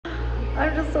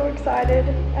I'm just so excited.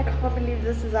 I can't believe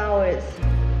this is ours.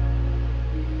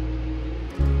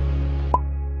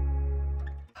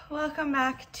 Welcome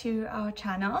back to our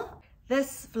channel.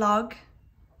 This vlog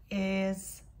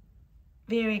is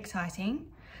very exciting.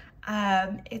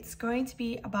 It's going to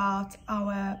be about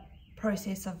our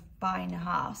process of buying a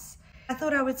house. I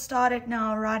thought I would start it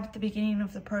now right at the beginning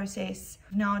of the process.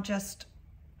 Now just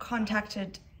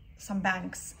contacted some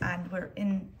banks and we're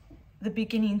in the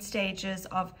beginning stages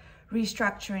of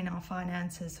restructuring our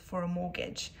finances for a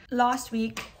mortgage. Last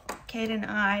week, Kate and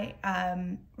I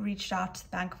reached out to the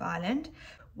Bank of Ireland.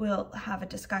 We'll have a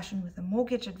discussion with a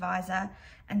mortgage advisor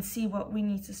and see what we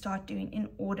need to start doing in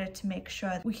order to make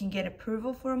sure we can get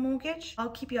approval for a mortgage. I'll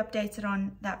keep you updated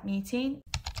on that meeting.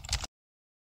 I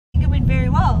think it went very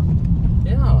well.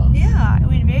 Yeah, it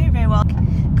went very, very well.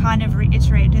 Kind of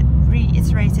reiterated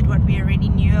what we already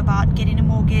knew about getting a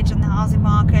mortgage and the housing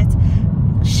market.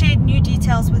 Shared new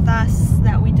details with us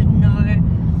that we didn't know.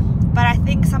 But I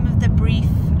think some of the brief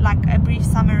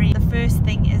summary. The first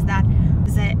thing is that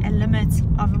there's a limit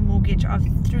of a mortgage of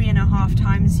 3.5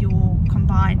 times your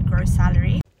combined gross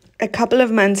salary. A couple of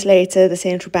months later, the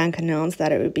central bank announced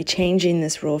that it would be changing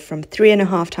this rule from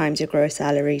 3.5 times your gross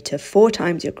salary to 4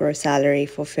 times your gross salary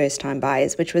for first-time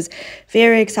buyers, which was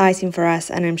very exciting for us,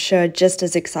 and I'm sure just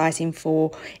as exciting for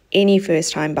any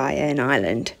first-time buyer in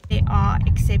Ireland. There are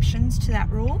exceptions to that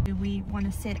rule. We want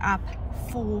to set up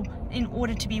in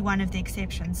order to be one of the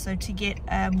exceptions, so to get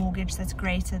a mortgage that's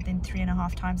greater than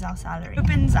 3.5 times our salary. It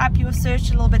opens up your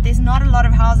search a little bit. There's not a lot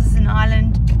of houses in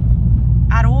Ireland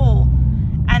at all.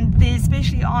 And there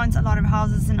especially aren't a lot of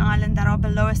houses in Ireland that are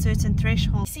below a certain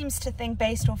threshold. He seems to think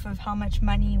based off of how much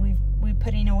money we're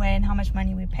putting away and how much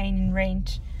money we're paying in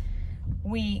rent,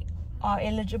 we are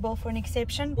eligible for an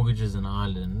exception. Mortgages in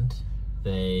Ireland,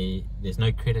 there's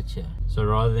no credit here. So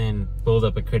rather than build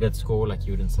up a credit score like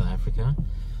you would in South Africa,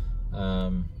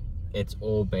 it's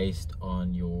all based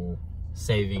on your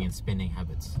saving and spending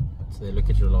habits. So they look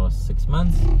at your last 6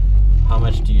 months. How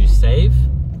much do you save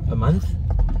a month?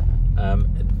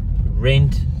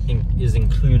 Rent is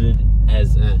included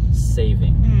as a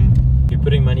saving. You're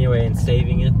putting money away and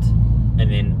saving it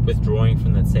and then withdrawing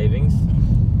from that savings.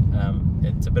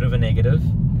 It's a bit of a negative,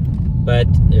 but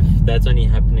if that's only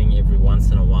happening every once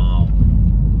in a while,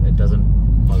 it doesn't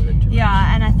bother too much.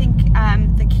 Yeah, and I think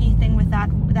the key thing with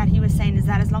that he was saying is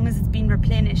that as long as it's been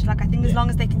replenished, like I think as long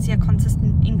as they can see a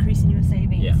consistent increase in your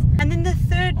savings. Yeah. And then the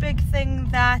third big thing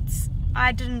that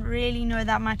I didn't really know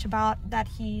that much about that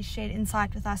he shared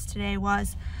insight with us today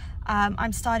was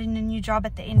I'm starting a new job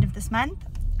at the end of this month,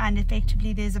 and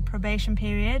effectively there's a probation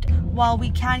period. While we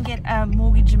can get a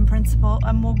mortgage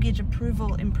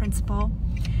approval in principle,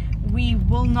 we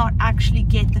will not actually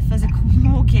get the physical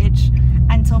mortgage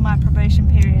until my probation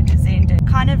period is ended.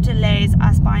 Kind of delays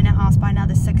us buying a house by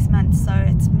another 6 months, so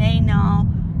it's May now.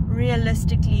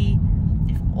 Realistically,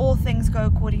 if all things go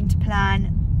according to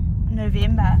plan,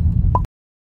 November.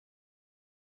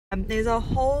 There's a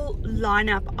whole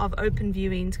lineup of open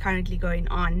viewings currently going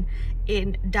on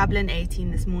in Dublin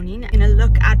 18 this morning. I'm going to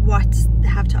look at what they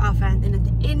have to offer, and then at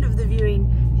the end of the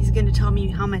viewing he's going to tell me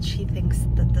how much he thinks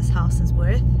that this house is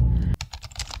worth.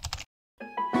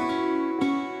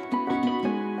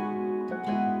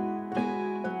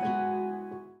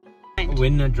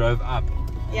 When I drove up,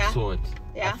 Yeah. I saw it.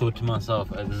 Yeah. I thought to myself,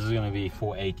 this is going to be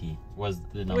 480 was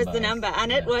the number.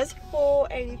 And it was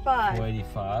 485.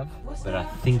 485, but I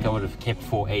think I would have kept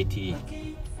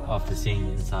 480 after seeing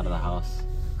the inside of the house.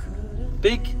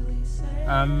 Big,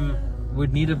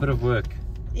 would need a bit of work.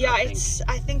 Yeah, I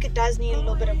think it does need a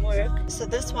little bit of work. So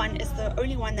this one is the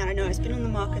only one that I know. It's been on the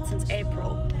market since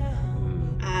April.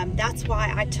 That's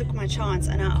why I took my chance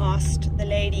and I asked the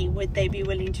lady would they be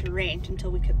willing to rent until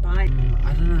we could buy.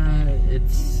 I don't know,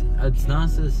 it's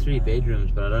nice as 3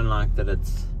 bedrooms, but I don't like that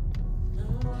it's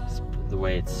the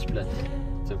way it's split.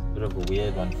 It's a bit of a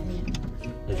weird one for me.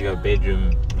 If you go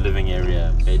bedroom, living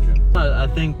area, bedroom. I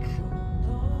think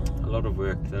a lot of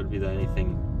work, that would be the only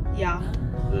thing. Yeah.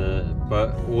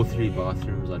 All 3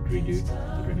 bathrooms I'd redo,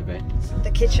 I'd renovate.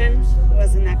 The kitchen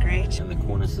wasn't that great. And the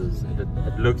cornices,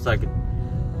 it looks like it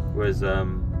was a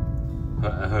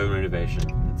home renovation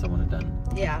that someone had done.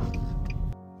 Yeah.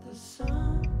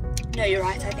 No, you're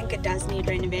right. I think it does need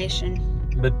renovation.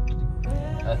 But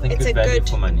I think it's good value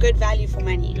for money. Good value for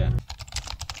money. Yeah.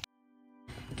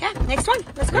 Okay, next one.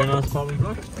 Let's go. Very nice apartment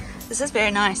block. This is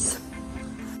very nice.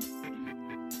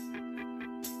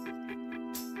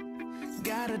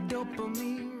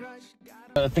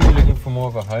 I think we're looking for more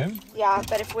of a home. Yeah,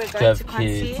 but if we're going to kids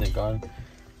concede, and garden.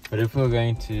 But if we're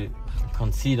going to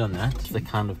concede on that, the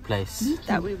kind of place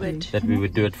that we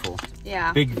would do it for.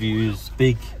 Yeah. Big views,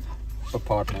 big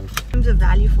apartment. In terms of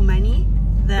value for money,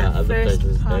 the first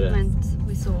place apartment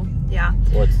we saw, yeah.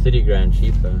 Well, it's 30 grand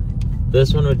cheaper.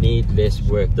 This one would need less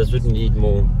work. This would need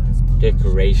more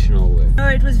decorational work. No,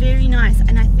 it was very nice,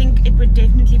 and I think it would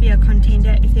definitely be a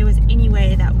contender if there was any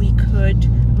way that we could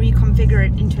reconfigure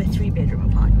it into a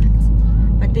 3-bedroom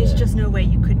apartment. But there's just no way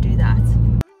you could do that.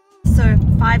 So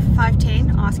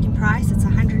 510 asking price. It's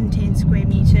 110 square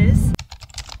meters.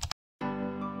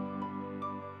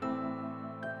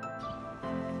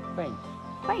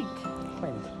 Quaint.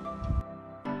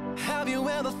 Have you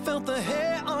ever felt the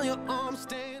hair on your arm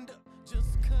stand up?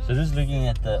 So just looking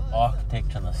at the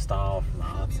architecture and the style from the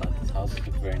outside, this house looks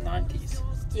very 90s.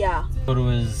 Yeah. Thought it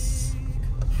was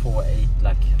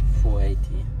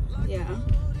 480 Yeah.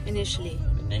 Initially,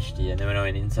 and then when I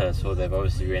went inside I saw they've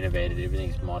obviously renovated,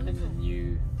 everything's modern and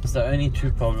new. So the only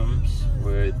two problems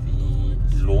were the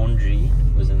laundry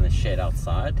was in the shed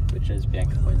outside, which as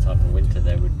Bianca points out in winter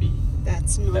that would be...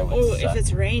 that's not. That would Oh, suck. if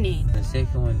it's raining. The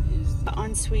second one is The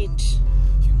ensuite.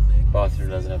 bathroom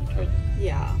doesn't have a toilet.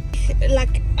 Yeah.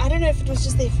 Like, I don't know if it was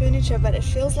just their furniture, but it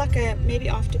feels like a, maybe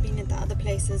after being at the other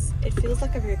places, it feels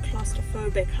like a very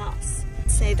claustrophobic house.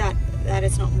 Say that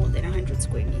it's not more than 100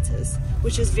 square meters,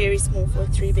 which is very small for a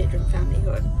 3-bedroom family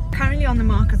home. Currently on the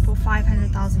market for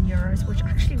 500,000 euros, which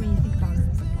actually when you think about it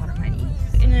is a lot of money.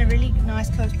 In a really nice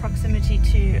close proximity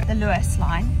to the Lewis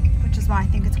line, which is why I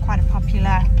think it's quite a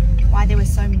popular, why there were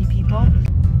so many people.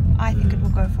 I think it will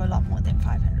go for a lot more than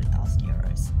 500,000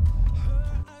 euros.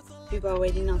 People are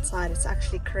waiting outside, it's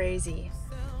actually crazy.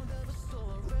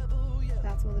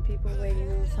 That's all the people waiting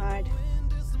outside.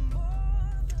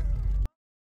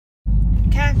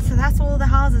 Okay, so that's all the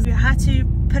houses. We had to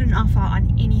put an offer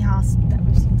on any house that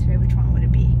we've seen today. Which one would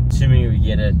it be? Assuming we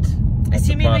get it.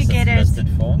 Assuming we get it. Listed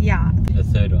for. Yeah. The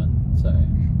third one. So.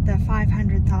 The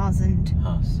 500,000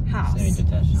 House. house.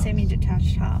 Semi-detached house.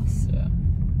 Semi-detached house. Yeah.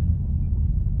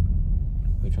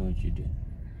 Which one would you do?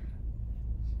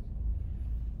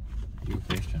 Your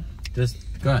question. Just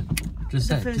go on. Just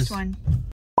say. The first one.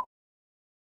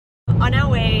 On our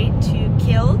way to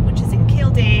Kiel, which is in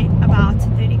Kildare, about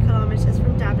 30 kilometers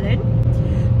from Dublin.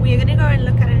 We are going to go and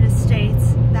look at an estate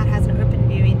that has an open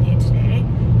viewing there today.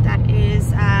 That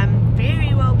is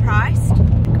very well priced.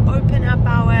 Open up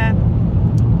our,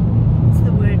 what's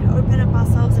the word? Open up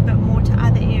ourselves a bit more to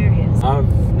other areas.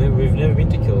 We've never been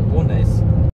to Kiel. All nice.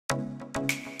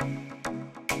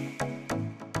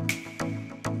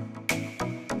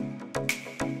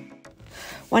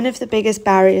 One of the biggest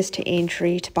barriers to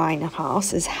entry to buying a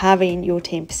house is having your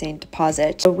 10%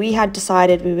 deposit. So we had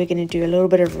decided we were going to do a little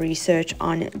bit of research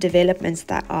on developments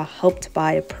that are Help to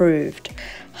Buy approved.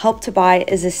 Help to Buy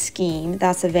is a scheme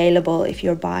that's available if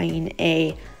you're buying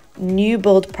a new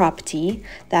build property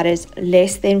that is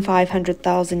less than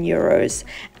 500,000 euros,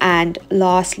 and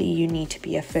lastly you need to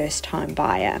be a first-time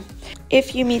buyer.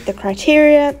 If you meet the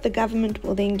criteria, the government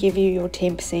will then give you your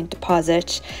 10%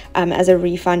 deposit as a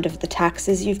refund of the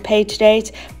taxes you've paid to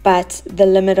date, but the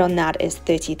limit on that is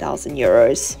 30,000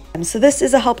 euros. So this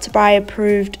is a Help to Buy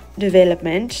approved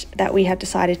development that we had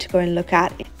decided to go and look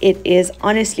at. It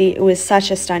was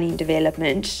such a stunning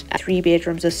development. 3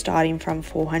 bedrooms are starting from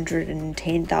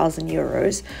 410,000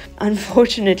 euros.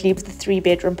 Unfortunately, the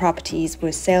 3-bedroom properties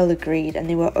were sale agreed and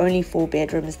there were only 4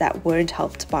 bedrooms that weren't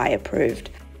Help to Buy approved.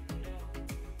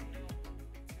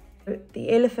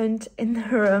 The elephant in the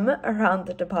room around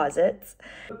the deposits.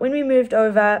 When we moved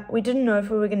over, we didn't know if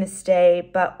we were going to stay,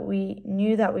 but we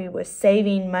knew that we were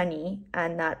saving money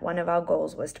and that one of our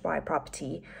goals was to buy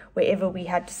property wherever we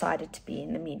had decided to be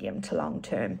in the medium to long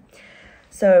term.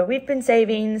 So we've been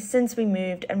saving since we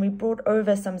moved, and we brought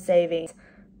over some savings.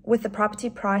 With the property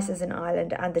prices in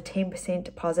Ireland and the 10%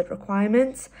 deposit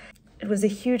requirements, it was a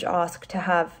huge ask to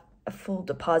have a full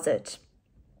deposit.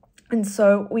 And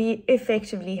so we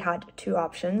effectively had 2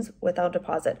 options with our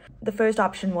deposit. The first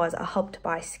option was a Help to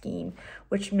Buy scheme,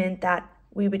 which meant that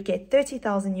we would get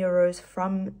 30,000 euros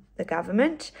from the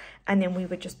government and then we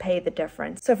would just pay the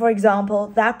difference. So for example,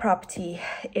 that property,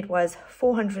 it was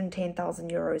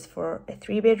 410,000 euros for a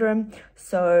 3-bedroom.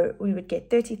 So we would get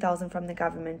 30,000 from the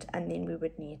government and then we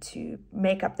would need to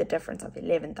make up the difference of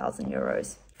 11,000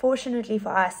 euros. Fortunately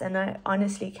for us, and I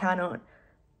honestly cannot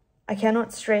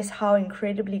stress how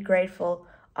incredibly grateful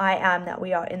I am that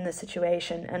we are in this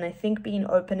situation. And I think being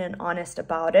open and honest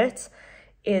about it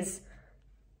is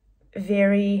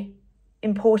very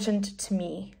important to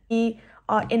me. We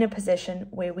are in a position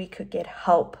where we could get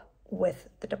help with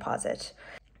the deposit.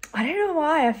 I don't know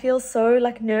why I feel so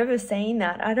nervous saying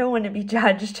that. I don't want to be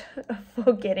judged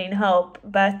for getting help,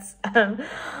 but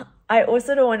I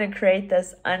also don't want to create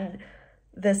this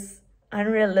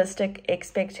unrealistic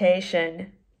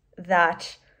expectation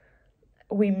that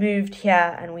we moved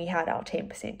here and we had our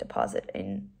 10% deposit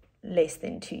in less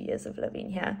than 2 years of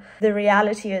living here. The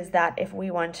reality is that if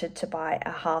we wanted to buy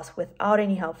a house without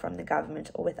any help from the government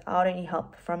or without any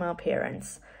help from our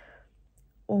parents,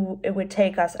 it would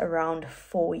take us around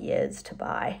 4 years to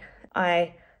buy.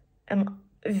 I am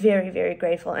very, very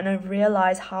grateful, and I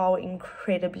realize how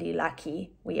incredibly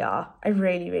lucky we are. I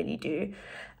really, really do.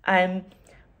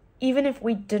 Even if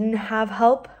we didn't have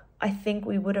help, I think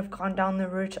we would have gone down the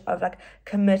route of like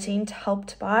committing to Help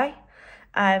to Buy,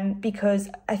 because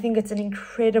I think it's an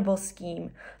incredible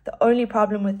scheme. The only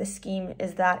problem with the scheme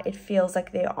is that it feels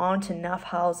like there aren't enough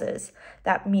houses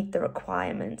that meet the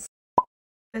requirements.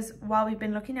 Because while we've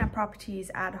been looking at properties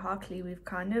ad hocly, we've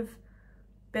kind of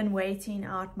been waiting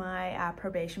out my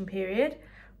probation period,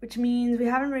 which means we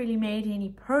haven't really made any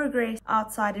progress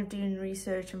outside of doing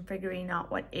research and figuring out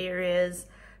what areas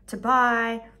to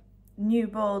buy, new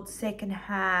build, second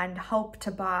hand, Help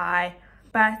to Buy.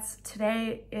 But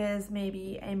today is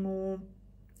maybe a more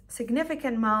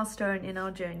significant milestone in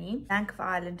our journey. Bank of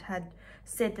Ireland had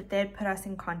said that they'd put us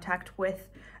in contact with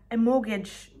a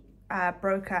mortgage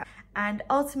broker, and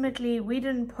ultimately we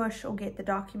didn't push or get the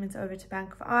documents over to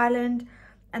Bank of Ireland,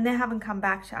 and they haven't come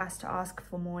back to us to ask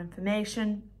for more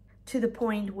information, to the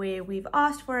point where we've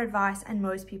asked for advice and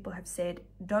most people have said,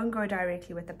 don't go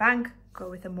directly with the bank, go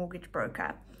with a mortgage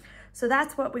broker. So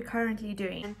that's what we're currently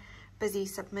doing. Busy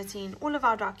submitting all of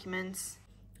our documents.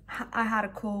 I had a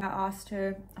call. I asked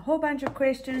her a whole bunch of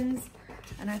questions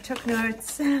and I took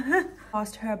notes.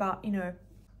 Asked her about,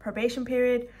 probation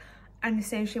period, and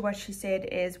essentially what she said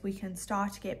is we can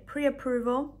start to get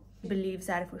pre-approval. She believes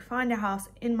that if we find a house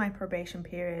in my probation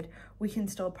period, we can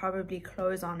still probably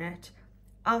close on it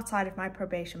outside of my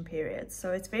probation period.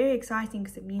 So it's very exciting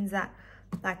because it means that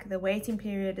like the waiting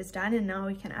period is done and now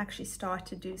we can actually start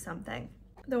to do something.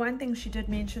 The one thing she did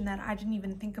mention that I didn't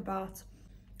even think about,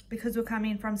 because we're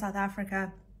coming from South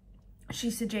Africa,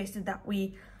 she suggested that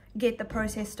we get the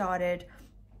process started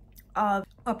of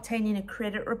obtaining a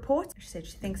credit report. She said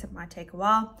she thinks it might take a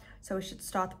while, so we should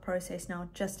start the process now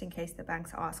just in case the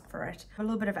banks ask for it. A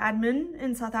little bit of admin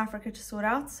in South Africa to sort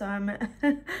out, so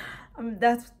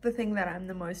that's the thing that I'm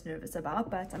the most nervous about,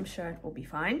 but I'm sure it will be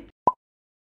fine.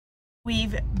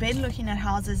 We've been looking at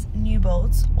houses, new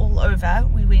builds all over.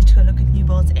 We went to look at new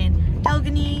builds in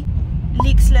Elgany,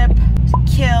 Leixlip,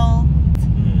 Kiel,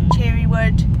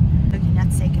 Cherrywood, looking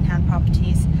at second-hand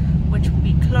properties which will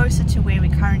be closer to where we're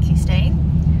currently staying.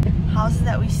 Houses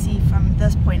that we see from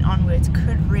this point onwards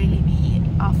could really be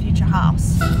our future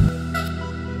house.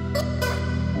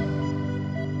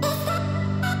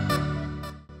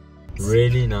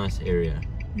 Really nice area.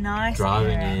 Nice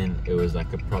driving area. in, it was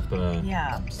like a proper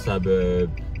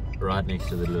suburb right next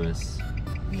to the Lewis.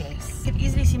 Yes. I could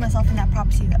easily see myself in that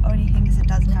property. The only thing is it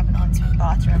doesn't have an ensuite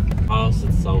bathroom. The house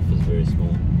itself is very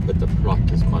small, but the plot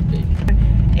is quite big.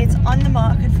 It's on the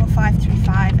market for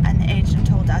 535 and the agent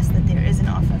told us that there is an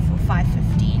offer for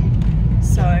 515.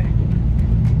 So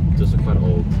it's also quite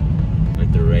old.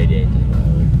 Like the radiator,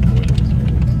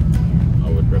 I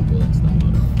would rip all that stuff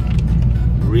out.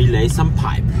 Relay some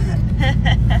pipe.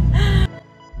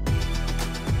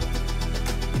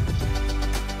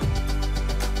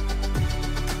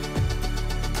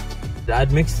 I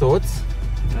had mixed thoughts,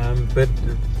 but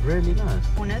really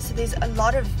nice. So there's a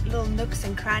lot of little nooks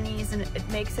and crannies, and it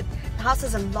makes it, the house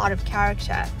has a lot of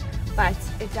character, but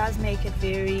it does make it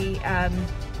very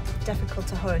difficult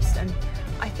to host, and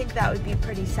I think that would be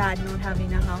pretty sad not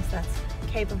having a house that's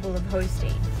capable of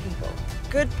hosting people.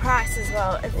 Good price as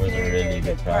well. It was a really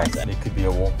good price. And it could be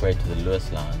a walkway to the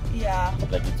Lewis line. Yeah.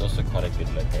 Like it's also quite a good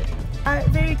location.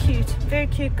 Very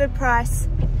cute, good price.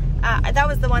 That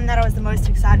was the one that I was the most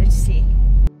excited to see.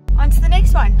 On to the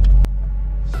next one.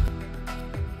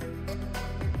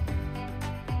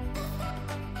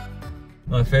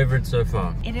 My favorite so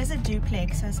far. It is a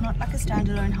duplex, so it's not like a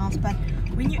standalone house, but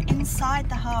when you're inside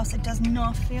the house, it does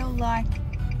not feel like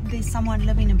there's someone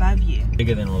living above you.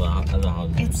 Bigger than all the other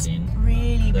houses I've seen. It's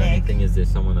really The big. only thing is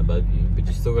there's someone above you, but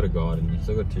you still got a garden, you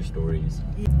still got 2 stories.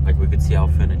 Yeah. Like we could see our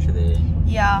furniture there.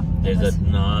 Yeah. There's a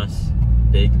nice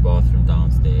big bathroom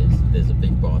downstairs, there's a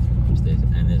big bathroom upstairs,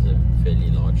 and there's a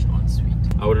fairly large ensuite.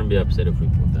 I wouldn't be upset if we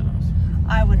bought that house.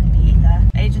 I wouldn't be either.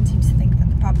 The agent seems to think that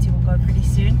the property will go pretty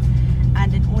soon,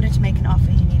 and in order to make an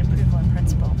offer you need approval in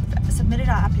principle. We submitted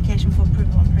our application for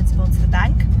approval in principle to the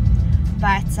bank,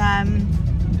 but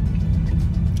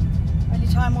only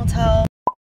time will tell.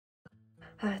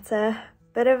 It's a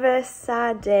bit of a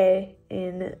sad day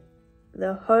in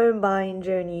the home buying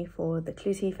journey for the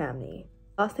Cloutey family.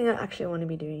 Last thing I actually want to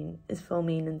be doing is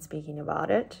filming and speaking about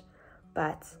it,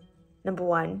 but number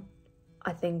one,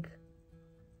 I think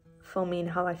filming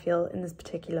how I feel in this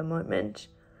particular moment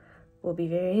will be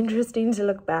very interesting to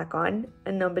look back on.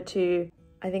 And number two,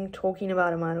 I think talking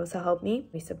about it might also help me.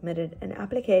 We submitted an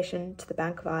application to the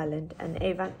Bank of Ireland and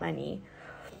Avant Money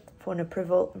for an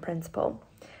approval in principle.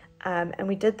 And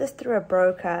we did this through a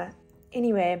broker.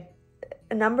 Anyway,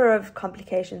 a number of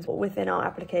complications within our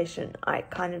application I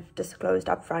kind of disclosed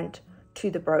up front to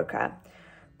the broker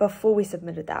before we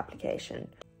submitted the application.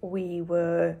 We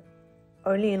were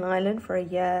only in Ireland for a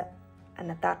year, and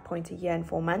at that point a year and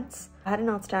 4 months. I had an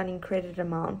outstanding credit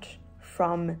amount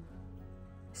from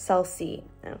Cell C.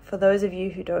 Now, for those of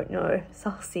you who don't know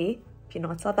Cell C, if you're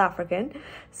not South African,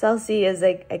 Cell C is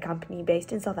a company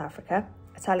based in South Africa,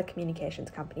 a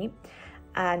telecommunications company.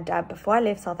 And before I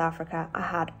left South Africa, I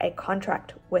had a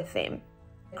contract with them.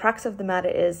 The crux of the matter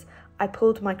is I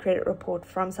pulled my credit report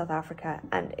from South Africa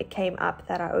and it came up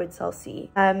that I owed Cell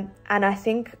C. And I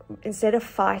think instead of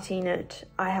fighting it,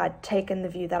 I had taken the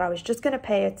view that I was just going to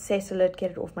pay it, settle it,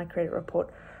 get it off my credit report.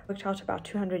 Worked out about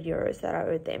 200 euros that I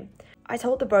owed them. I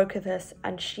told the broker this,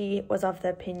 and she was of the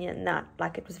opinion that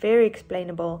it was very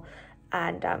explainable,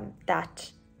 and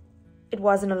that it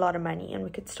wasn't a lot of money and we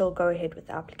could still go ahead with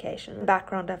the application. In the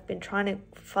background, I've been trying to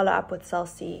follow up with Cell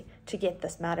C to get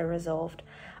this matter resolved.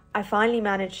 I finally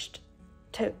managed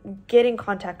to get in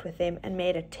contact with them and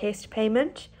made a test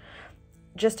payment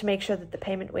just to make sure that the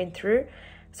payment went through.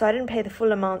 So I didn't pay the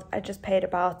full amount. I just paid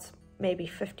about maybe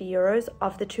 50 euros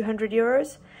of the 200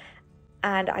 euros,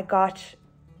 and I got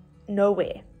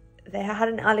nowhere. They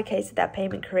hadn't allocated that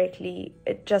payment correctly.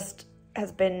 It just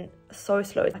has been so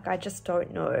slow. I just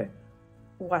don't know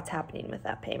what's happening with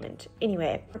that payment.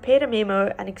 Anyway, I prepared a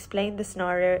memo and explained the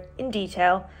scenario in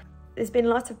detail. There's been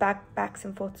lots of backs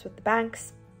and forths with the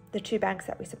banks, the two banks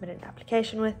that we submitted an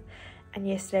application with, and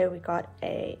yesterday we got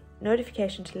a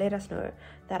notification to let us know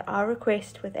that our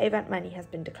request with Avant Money has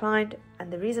been declined.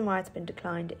 And the reason why it's been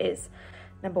declined is,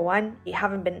 number one, we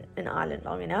haven't been in Ireland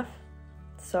long enough.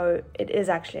 So it is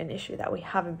actually an issue that we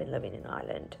haven't been living in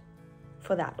Ireland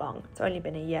for that long. It's only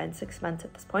been a year and 6 months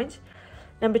at this point.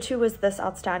 Number two was this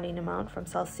outstanding amount from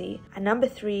Cell C. And number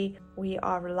three, we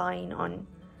are relying on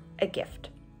a gift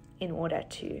in order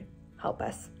to help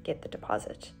us get the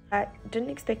deposit. I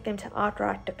didn't expect them to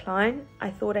outright decline.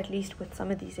 I thought at least with some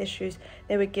of these issues,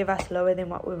 they would give us lower than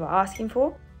what we were asking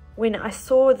for. When I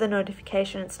saw the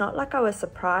notification, it's not like I was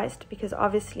surprised, because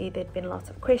obviously there'd been lots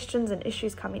of questions and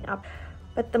issues coming up.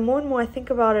 But the more and more I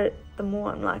think about it, the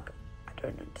more I'm like, I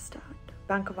don't understand.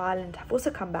 Bank of Ireland have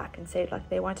also come back and said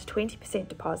they want a 20%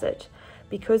 deposit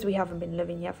because we haven't been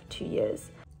living here for 2 years.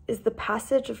 Is the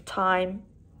passage of time,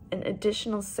 an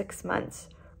additional 6 months,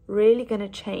 really going to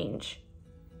change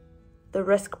the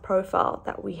risk profile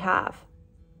that we have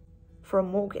for a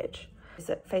mortgage? There's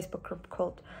a Facebook group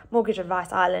called Mortgage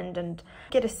Advice Ireland, and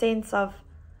get a sense of,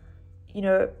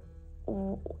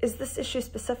 is this issue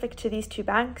specific to these two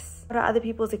banks? What are other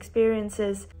people's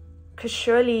experiences? Because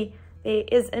surely there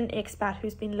is an expat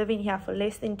who's been living here for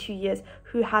less than 2 years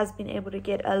who has been able to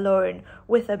get a loan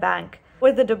with a bank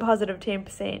with a deposit of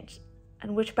 10%.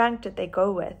 And which bank did they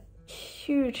go with?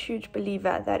 Huge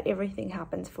believer that everything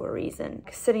happens for a reason.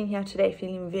 Sitting here today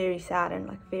feeling very sad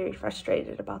and very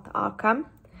frustrated about the outcome.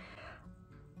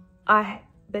 I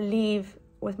believe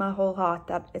with my whole heart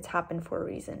that it's happened for a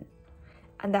reason.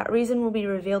 And that reason will be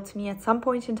revealed to me at some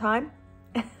point in time.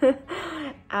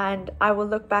 And I will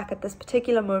look back at this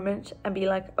particular moment and be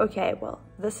like, okay, well,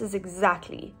 this is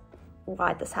exactly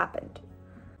why this happened.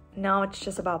 Now it's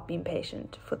just about being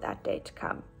patient for that day to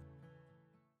come.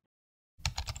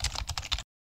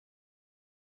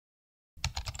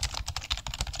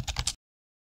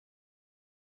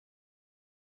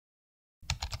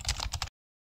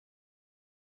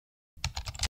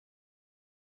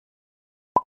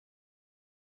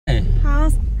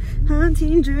 House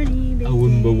hunting journey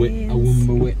begins.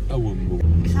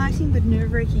 Exciting but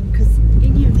nerve-wracking, because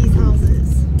any of these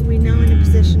houses, we're now in a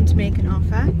position to make an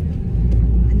offer,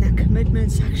 and that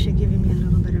commitment's actually giving me a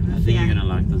little bit of a I think you're gonna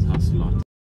like this house a lot.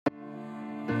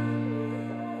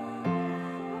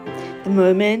 The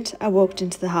moment I walked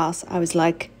into the house, I was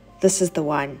like, this is the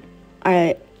one.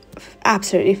 I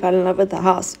absolutely fell in love with the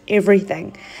house,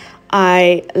 everything.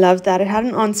 I loved that it had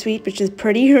an ensuite, which is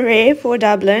pretty rare for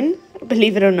Dublin,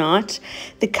 believe it or not.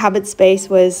 The cupboard space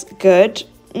was good,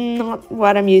 not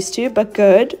what I'm used to, but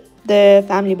good. The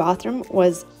family bathroom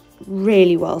was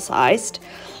really well sized.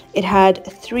 It had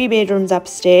 3 bedrooms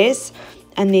upstairs,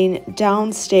 And then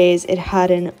downstairs it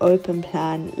had an open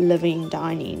plan living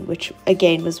dining, which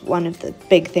again was one of the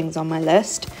big things on my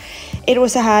list. It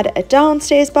also had a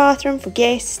downstairs bathroom for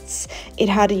guests. It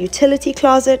had a utility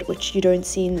closet, which you don't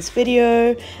see in this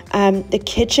video. The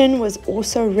kitchen was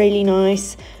also really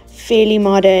nice, fairly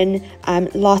modern,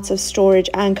 lots of storage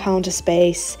and counter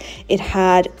space. It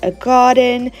had a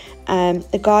garden.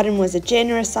 The garden was a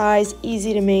generous size,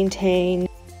 easy to maintain.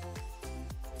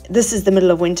 This is the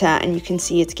middle of winter and you can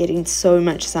see it's getting so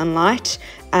much sunlight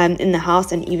in the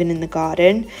house and even in the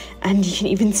garden. And you can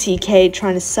even see Kate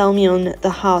trying to sell me on the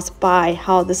house by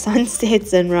how the sun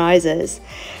sets and rises.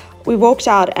 We walked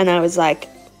out and I was like,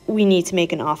 we need to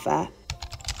make an offer.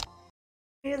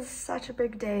 It is such a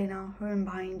big day in our home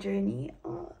buying journey.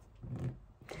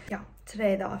 Yeah,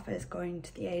 today the offer is going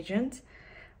to the agent.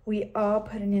 We are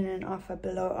putting in an offer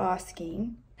below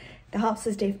asking. The house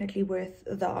is definitely worth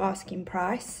the asking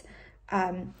price.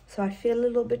 So I feel a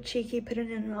little bit cheeky putting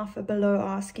in an offer below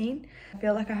asking. I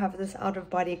feel like I have this out of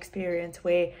body experience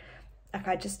where like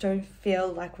I just don't feel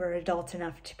like we're adult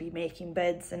enough to be making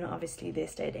bids, and obviously the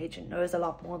estate agent knows a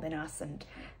lot more than us and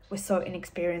we're so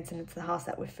inexperienced, and it's the house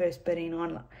that we're first bidding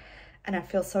on, and I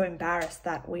feel so embarrassed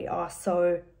that we are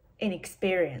so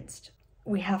inexperienced.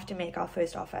 We have to make our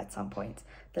first offer at some point.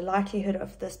 The likelihood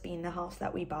of this being the house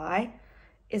that we buy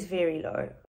is very low.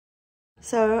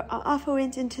 So our offer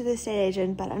went into the estate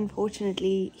agent, but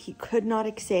unfortunately he could not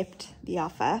accept the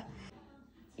offer.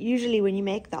 Usually when you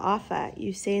make the offer,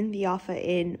 you send the offer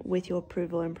in with your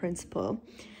approval in principle,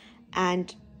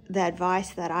 and the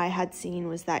advice that I had seen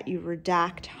was that you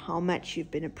redact how much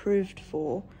you've been approved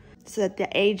for so that the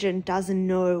agent doesn't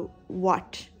know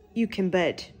what you can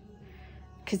bid,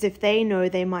 because if they know,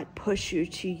 they might push you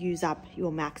to use up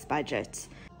your max budget.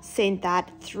 Sent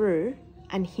that through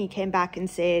and he came back and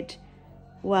said,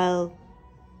 well,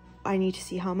 I need to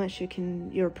see how much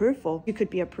you're approved for. You could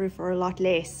be approved for a lot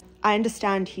less. I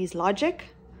understand his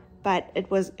logic, but it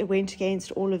went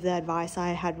against all of the advice I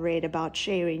had read about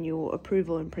sharing your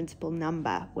approval in principle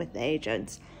number with the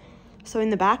agents. So in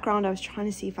the background, I was trying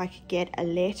to see if I could get a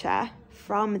letter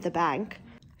from the bank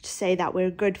to say that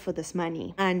we're good for this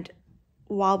money. And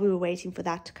while we were waiting for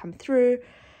that to come through,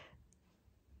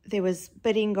 there was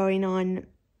bidding going on,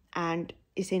 and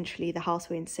essentially the house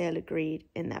went sale agreed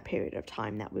in that period of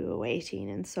time that we were waiting,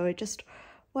 and so it just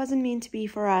wasn't meant to be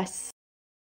for us.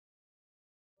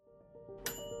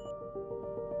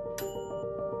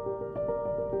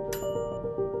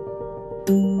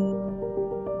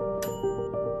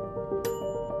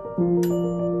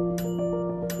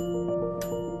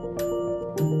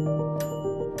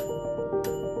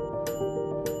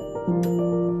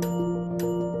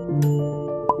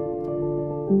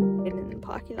 In the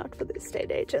parking lot for the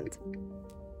estate agent,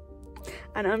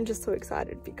 and I'm just so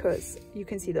excited because you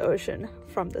can see the ocean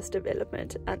from this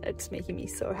development and it's making me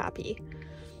so happy.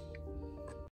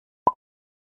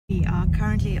 We are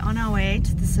currently on our way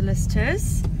to the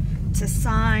solicitors to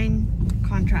sign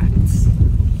contracts.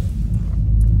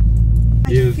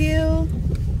 I feel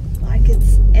like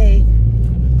it's a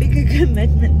bigger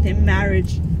commitment than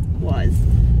marriage was.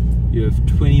 You have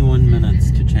 21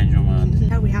 minutes to change your mind.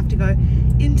 Now we have to go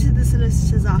into the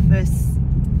solicitor's office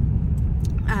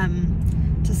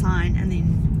to sign, and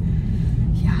then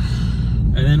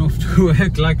And then off to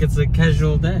work like it's a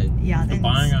casual day. Yeah, then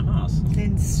buying a house.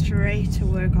 Then straight to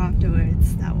work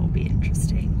afterwards. That will be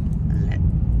interesting.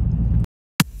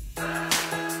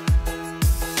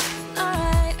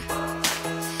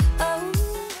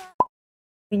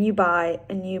 When you buy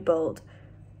a new build,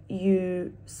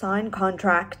 you sign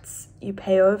contracts, you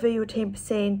pay over your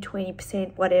 10%,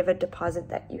 20%, whatever deposit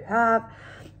that you have,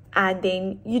 and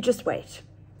then you just wait.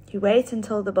 You wait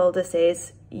until the builder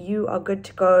says you are good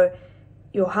to go,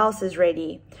 your house is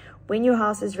ready. When your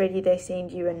house is ready, they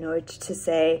send you a note to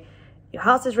say your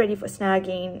house is ready for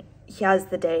snagging, here's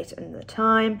the date and the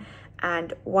time,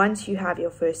 and once you have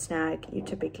your first snag, you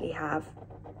typically have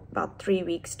about 3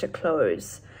 weeks to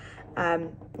close.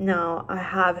 Now, I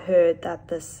have heard that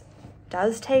this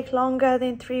does take longer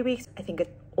than 3 weeks. I think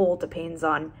it all depends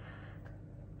on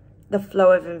the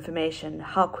flow of information,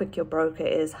 how quick your broker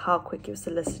is, how quick your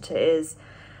solicitor is,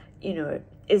 you know,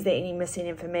 is there any missing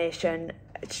information?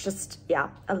 It's just, yeah,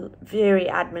 a very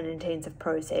admin intensive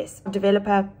process. The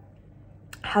developer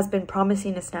has been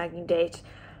promising a snagging date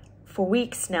for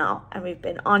weeks now, and we've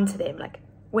been on to them like,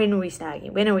 when are we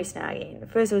snagging? When are we snagging?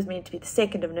 First it was meant to be the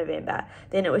 2nd of November,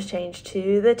 then it was changed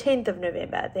to the 10th of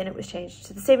November, then it was changed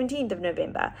to the 17th of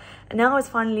November, and now it's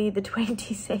finally the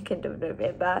 22nd of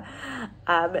November.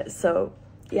 So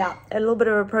yeah, a little bit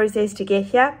of a process to get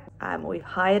here. We've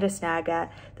hired a snagger.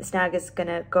 The snagger's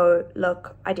gonna go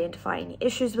look, identify any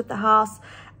issues with the house,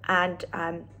 and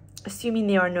assuming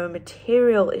there are no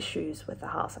material issues with the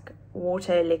house, like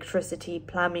water, electricity,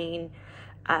 plumbing,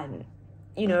 and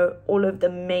you know, all of the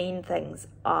main things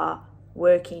are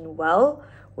working well,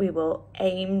 we will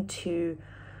aim to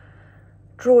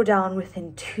draw down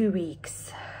within 2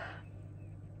 weeks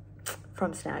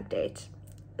from snag date.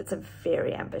 It's a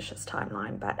very ambitious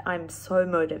timeline, but I'm so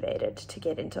motivated to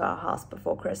get into our house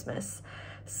before Christmas.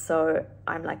 So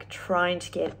I'm like trying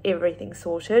to get everything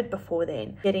sorted before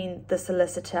then. Getting the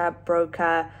solicitor,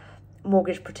 broker,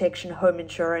 mortgage protection, home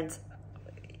insurance.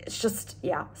 It's just,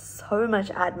 yeah, so much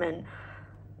admin.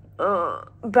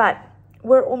 But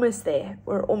we're almost there.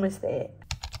 We're almost there.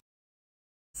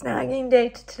 Snagging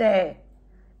date today.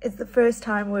 It's the first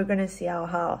time we're going to see our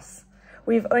house.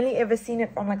 We've only ever seen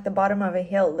it from like the bottom of a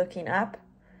hill looking up.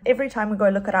 Every time we go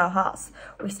look at our house,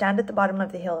 we stand at the bottom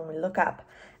of the hill and we look up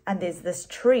and there's this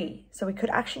tree. So we could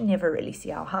actually never really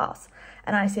see our house.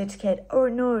 And I said to Kate, oh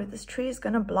no, this tree is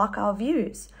going to block our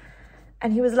views.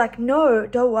 And he was like, no,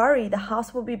 don't worry. The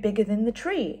house will be bigger than the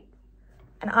tree.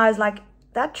 And I was like,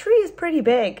 that tree is pretty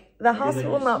big. The house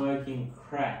will not... Smoking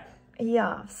crack.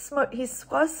 Yeah, he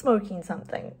was smoking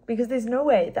something, because there's no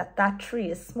way that that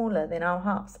tree is smaller than our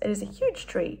house. It is a huge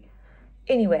tree.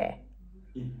 Anyway,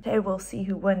 today we'll see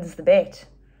who wins the bet.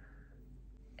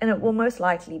 And it will most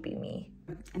likely be me.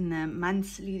 In the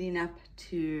months leading up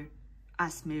to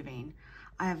us moving,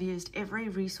 I have used every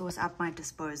resource at my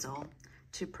disposal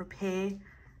to prepare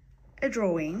a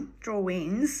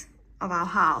drawings of our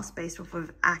house based off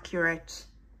of accurate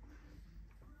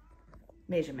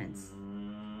measurements.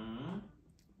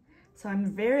 So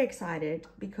I'm very excited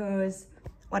because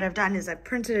what I've done is I've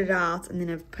printed it out and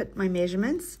then I've put my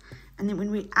measurements, and then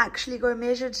when we actually go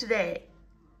measure today,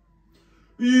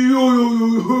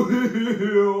 what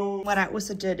I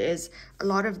also did is a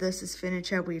lot of this is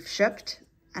furniture we've shipped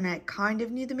and I kind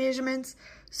of knew the measurements.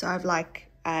 So I've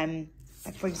like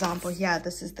for example here,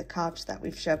 this is the couch that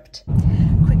we've shipped.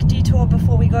 Quick detour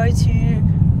before we go to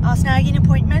our snagging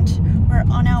appointment. We're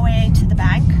on our way to the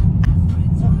bank.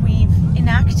 We've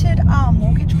enacted our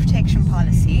mortgage protection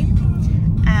policy,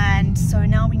 and so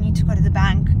now we need to go to the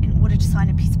bank in order to sign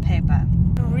a piece of paper.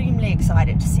 Extremely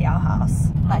excited to see our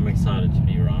house. I'm excited to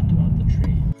be right about the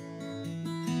tree.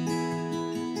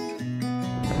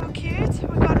 So cute.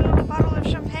 We got a little bottle of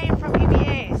champagne from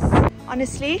EBS.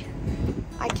 Honestly,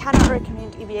 I cannot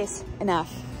recommend EBS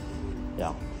enough.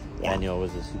 Yeah. Daniel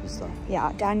was a superstar.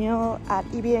 Yeah, Daniel at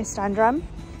EBS Standrum.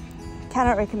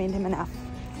 Cannot recommend him enough.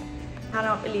 I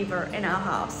cannot believe we're in our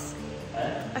house.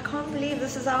 I can't believe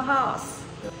this is our house.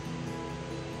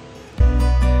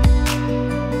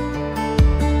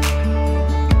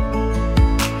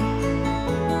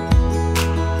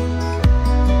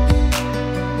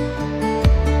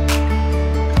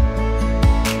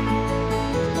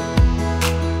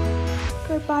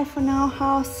 Goodbye for now,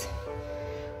 house.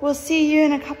 We'll see you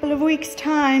in a couple of weeks'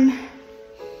 time.